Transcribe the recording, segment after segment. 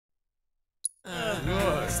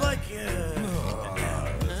looks like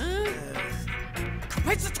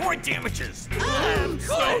compensatory damages. Of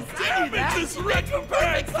course, damages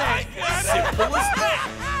recompense. I got it. Simple as that.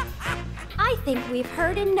 I think we've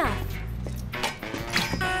heard enough.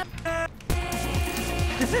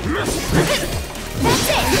 That's it!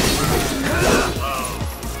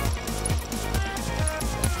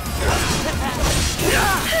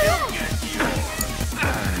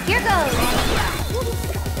 Here goes!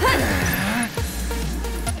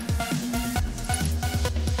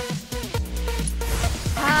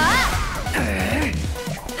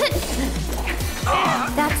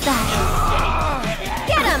 That's that.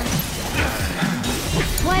 Get him!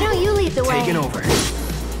 Why don't you lead the way? Taking over.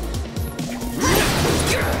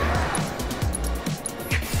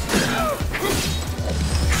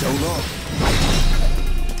 So long.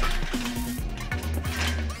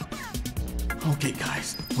 Okay,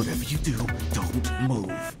 guys. Whatever you do, don't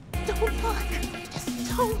move. Don't look.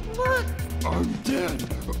 Just don't look. I'm dead.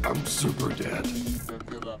 I'm super dead.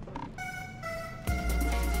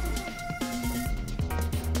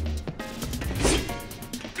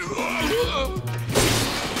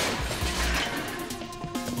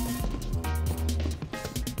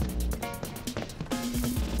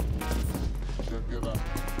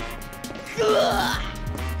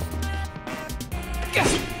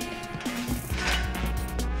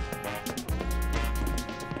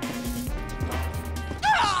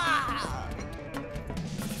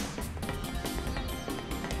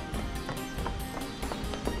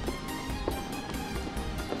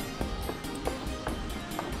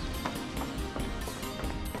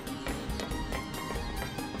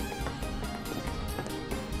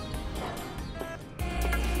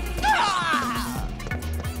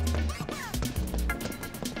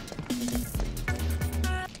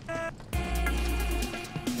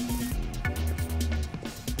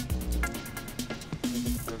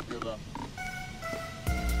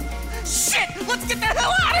 Shit! Let's get the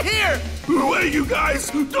hell out of here! Wait, you guys!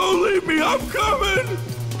 Don't leave me! I'm coming!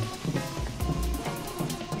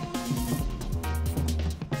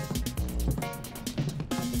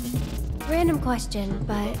 Random question,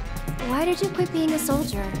 but why did you quit being a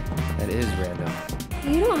soldier? That is random.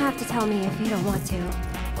 You don't have to tell me if you don't want to.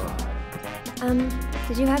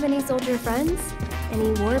 Did you have any soldier friends?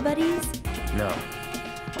 Any war buddies? No.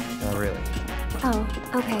 Not really. Oh,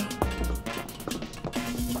 okay.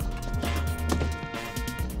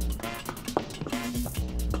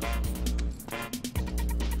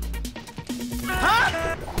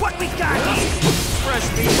 Huh? What we got here? Fresh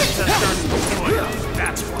meat and starting oil.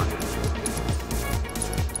 That's what.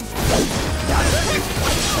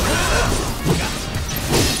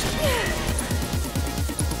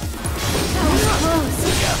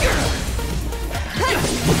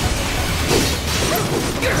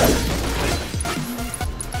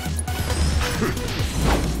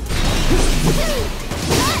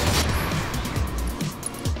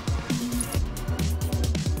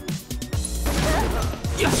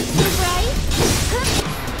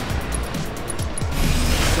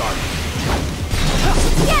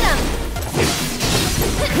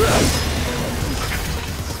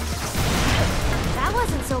 That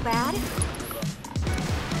wasn't so bad.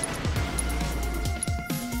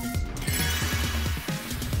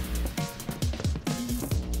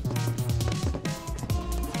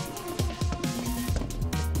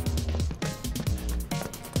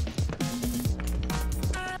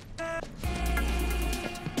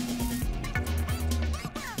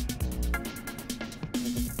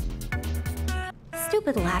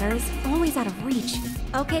 Stupid ladders, always out of reach.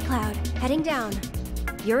 Okay, Cloud, heading down.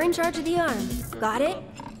 You're in charge of the arm. Got it?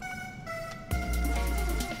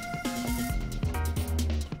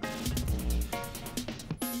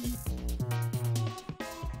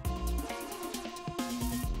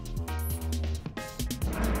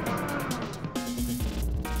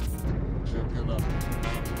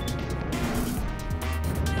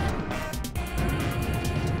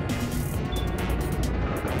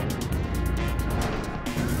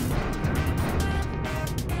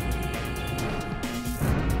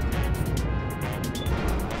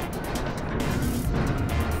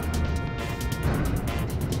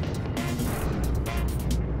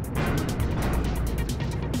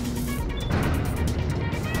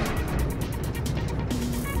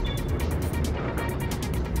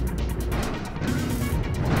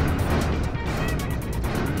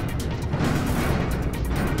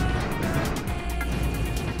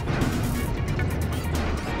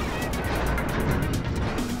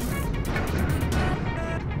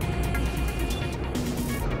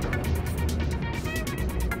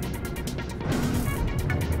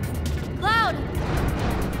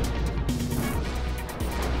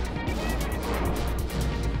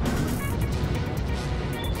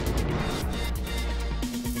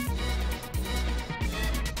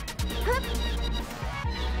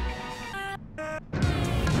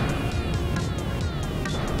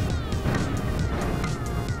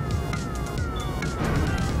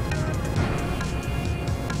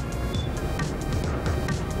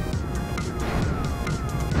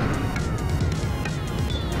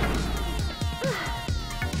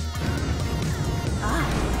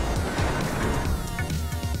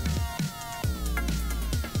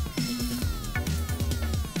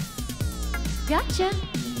 Gotcha.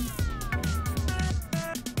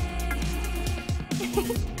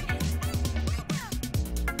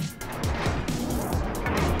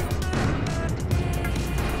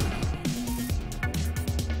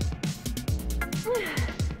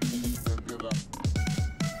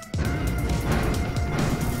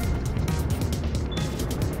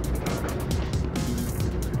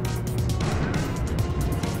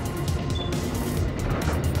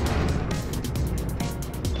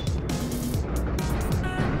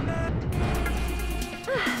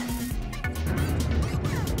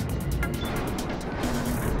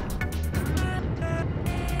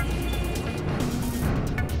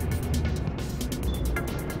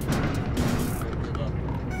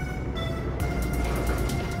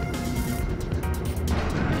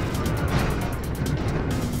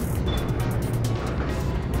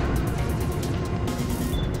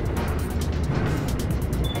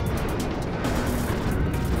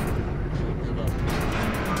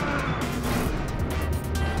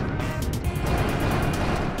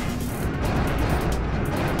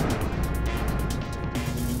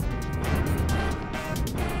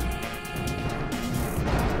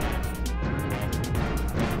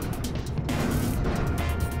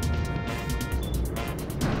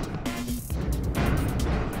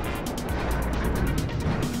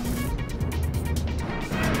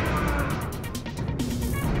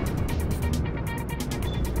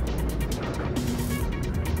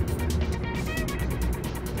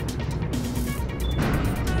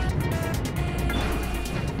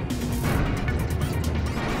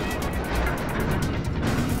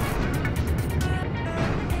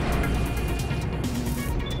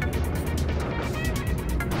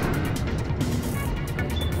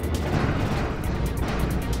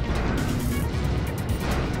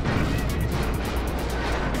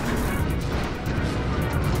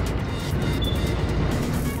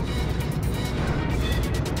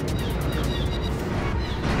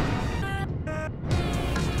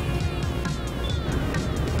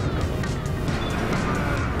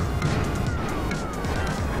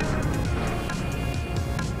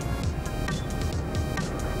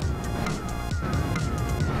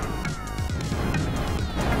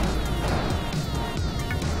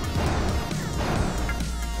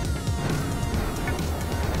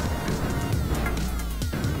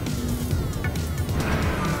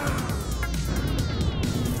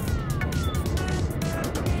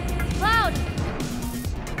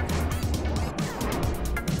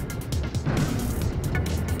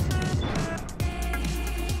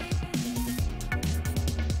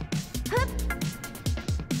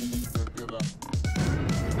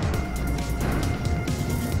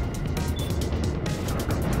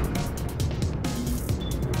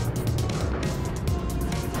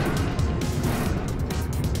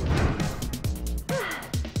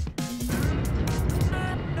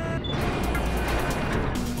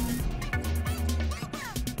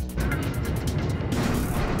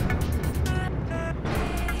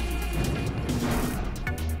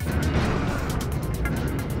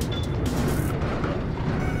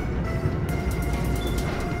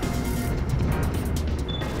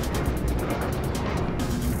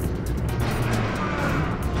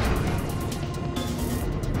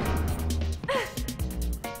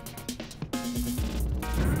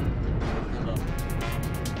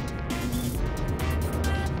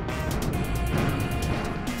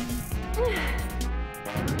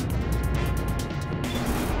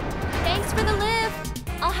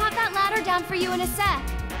 down for you in a sec.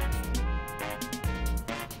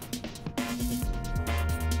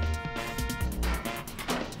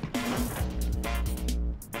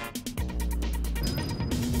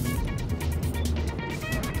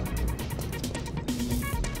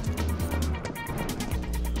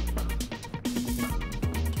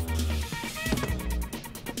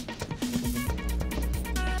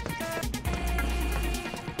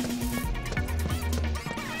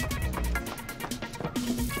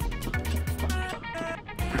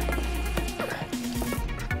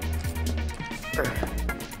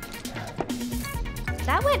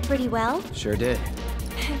 That went pretty well. Sure did.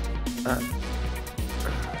 Huh?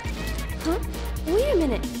 Wait a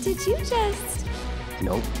minute. Did you just...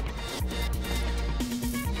 Nope.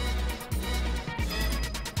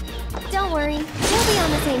 Don't worry. We'll be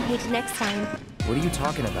on the same page next time. What are you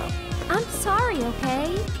talking about? I'm sorry,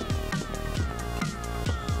 okay?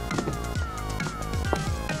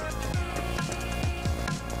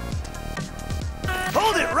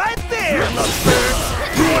 Hold it right there,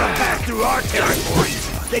 Lovebird! You wanna pass through our territory,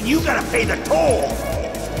 then you gotta pay the toll!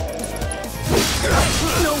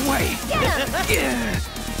 No way! Get him!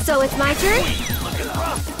 So it's my turn?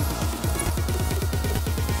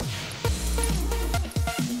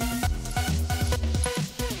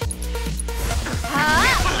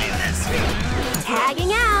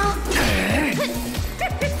 Tagging out!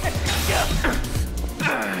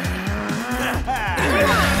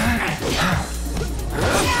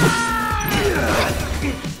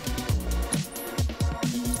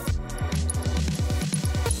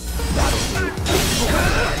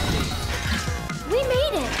 We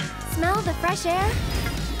made it! Smell the fresh air?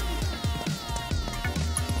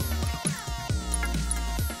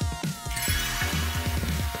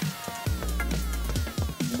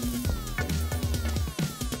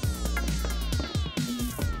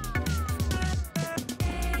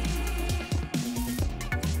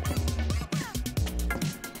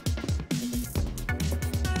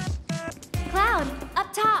 Cloud,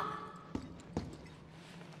 up top!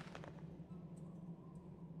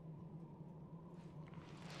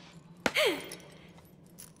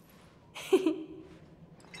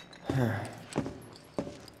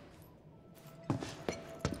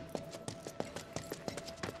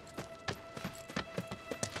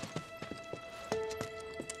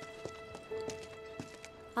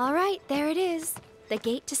 All right, there it is. The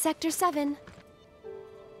gate to Sector 7.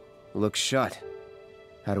 Looks shut.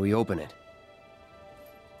 How do we open it?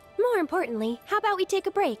 More importantly, how about we take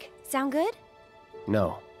a break? Sound good?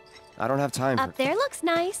 No. I don't have time for... Up there looks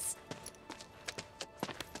nice.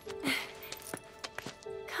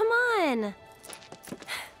 Come on.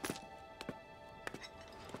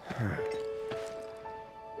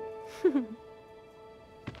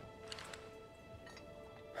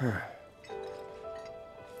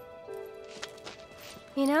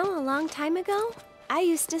 You know, a long time ago, I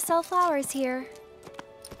used to sell flowers here.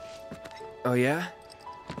 Oh, yeah?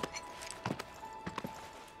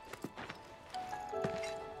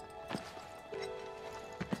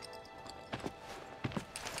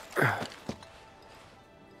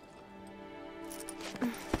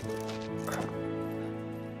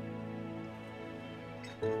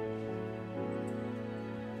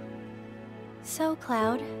 So,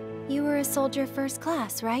 Cloud, you were a soldier first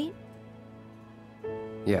class, right?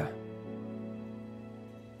 Yeah.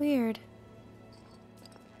 Weird.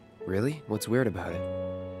 Really? What's weird about it?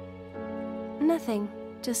 Nothing.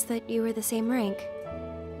 Just that you were the same rank.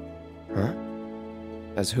 Huh?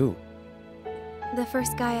 As who? The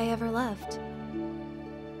first guy I ever loved.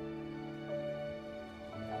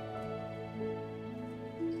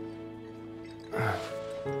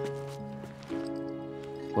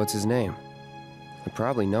 What's his name? I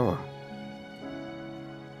probably know him.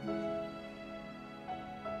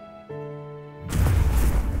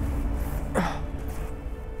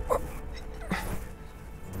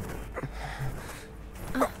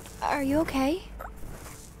 Are you okay?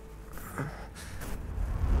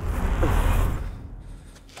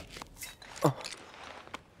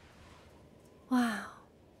 Wow.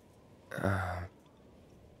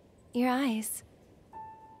 Your eyes.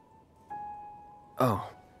 Oh.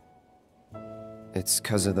 It's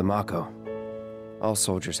 'cause of the Mako. All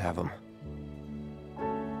soldiers have them.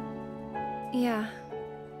 Yeah,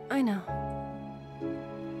 I know.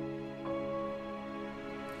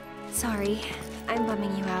 Sorry, I'm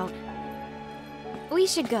bumming you out. We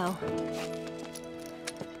should go.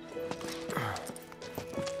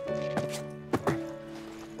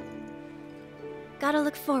 Gotta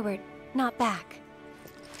look forward, not back.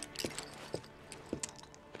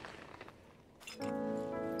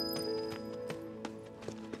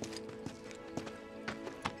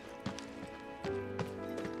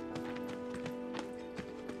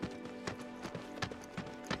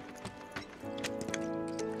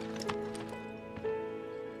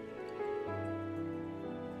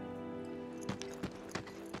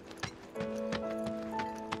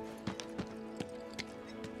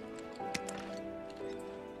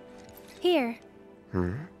 Here.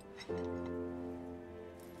 Hmm?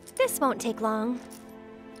 This won't take long.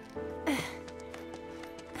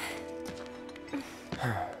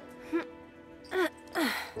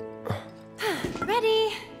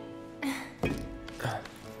 Ready?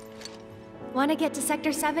 Want to get to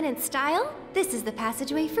Sector 7 in style? This is the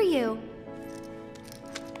passageway for you.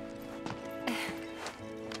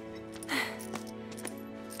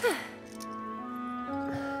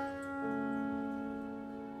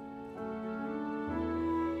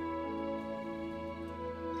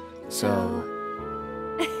 So...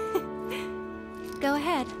 Go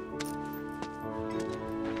ahead.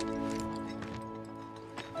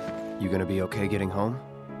 You gonna be okay getting home?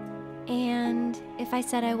 And if I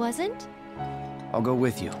said I wasn't? I'll go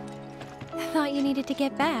with you. Thought you needed to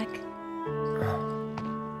get back.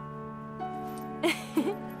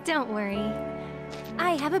 Don't worry.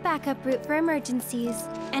 I have a backup route for emergencies,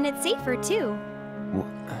 and it's safer too.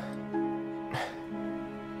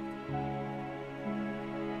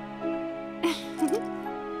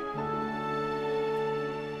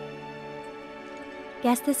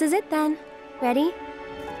 Guess this is it then. Ready?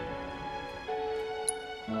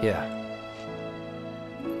 Yeah.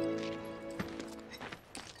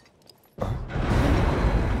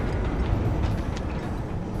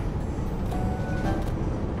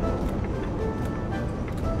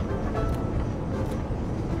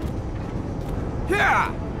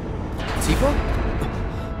 Yeah! Tifa?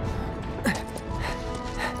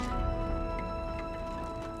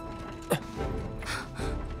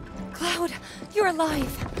 Cloud, you're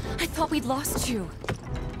alive. I thought we'd lost you.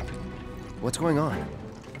 What's going on?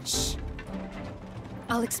 Shh.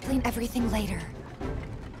 I'll explain everything later.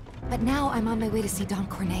 But now I'm on my way to see Don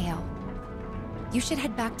Corneo. You should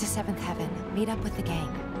head back to 7th Heaven, meet up with the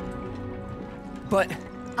gang. But...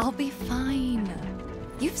 I'll be fine.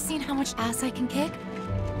 You've seen how much ass I can kick?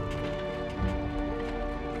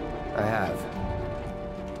 I have.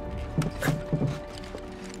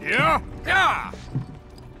 Yeah? Yeah!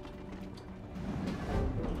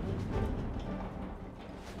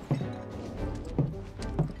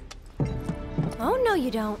 Oh, no you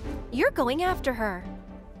don't. You're going after her.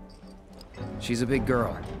 She's a big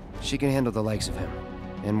girl. She can handle the likes of him.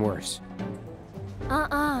 And worse.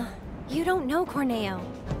 You don't know Corneo.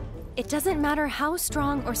 It doesn't matter how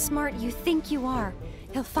strong or smart you think you are.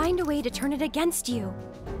 He'll find a way to turn it against you.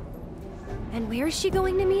 And where is she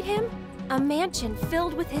going to meet him? A mansion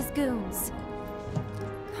filled with his goons.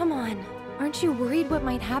 Come on, aren't you worried what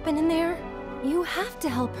might happen in there? You have to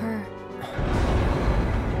help her.